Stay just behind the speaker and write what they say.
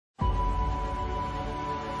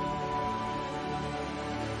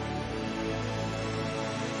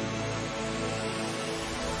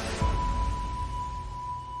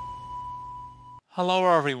Hello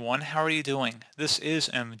everyone, how are you doing? This is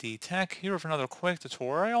MD Tech here with another quick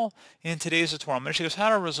tutorial. In today's tutorial, I'm going to show you how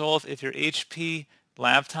to resolve if your HP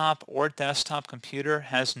laptop or desktop computer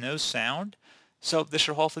has no sound. So this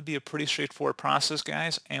should hopefully be a pretty straightforward process,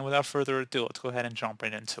 guys, and without further ado, let's go ahead and jump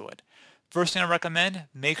right into it. First thing I recommend,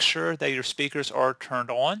 make sure that your speakers are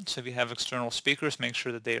turned on. So if you have external speakers, make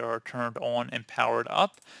sure that they are turned on and powered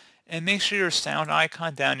up. And make sure your sound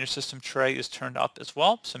icon down your system tray is turned up as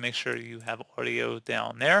well. So make sure you have audio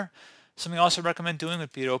down there. Something I also recommend doing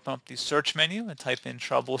would be to open up the search menu and type in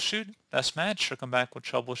troubleshoot, best match, or come back with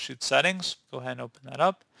troubleshoot settings. Go ahead and open that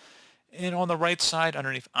up. And on the right side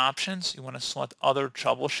underneath options, you want to select other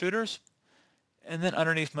troubleshooters. And then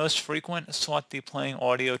underneath most frequent, select the playing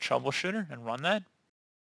audio troubleshooter and run that.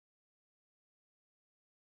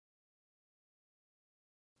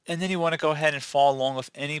 And then you want to go ahead and follow along with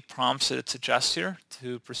any prompts that it suggests here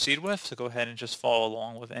to proceed with. So go ahead and just follow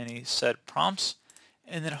along with any set prompts.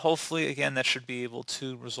 And then hopefully, again, that should be able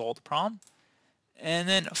to resolve the problem. And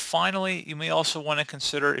then finally, you may also want to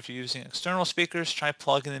consider if you're using external speakers, try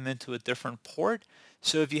plugging them into a different port.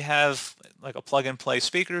 So if you have like a plug-and-play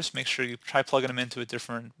speakers, make sure you try plugging them into a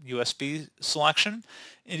different USB selection.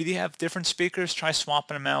 And if you have different speakers, try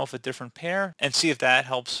swapping them out with a different pair and see if that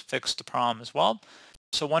helps fix the problem as well.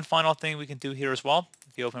 So one final thing we can do here as well,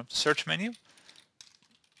 if you open up the search menu,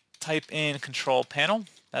 type in control panel,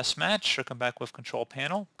 best match, or come back with control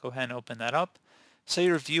panel. Go ahead and open that up. Say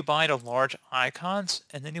your view by to large icons,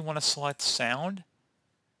 and then you want to select sound.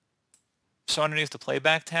 So underneath the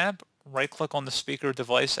playback tab, right click on the speaker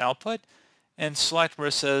device output and select where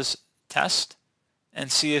it says test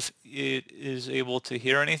and see if it is able to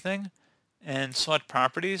hear anything. And select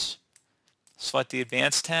properties, select the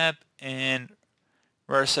advanced tab, and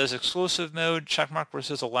where it says exclusive mode, checkmark where it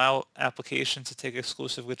says allow applications to take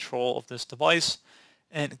exclusive control of this device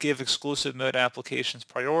and give exclusive mode applications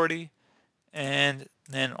priority. And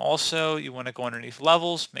then also you want to go underneath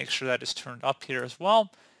levels, make sure that is turned up here as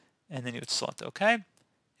well. And then you would select OK.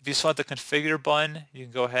 If you select the configure button, you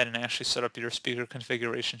can go ahead and actually set up your speaker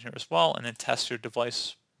configuration here as well and then test your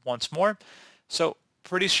device once more. So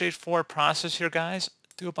pretty straightforward process here, guys.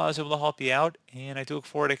 I do hope I was able to help you out, and I do look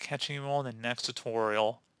forward to catching you all in the next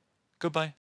tutorial. Goodbye.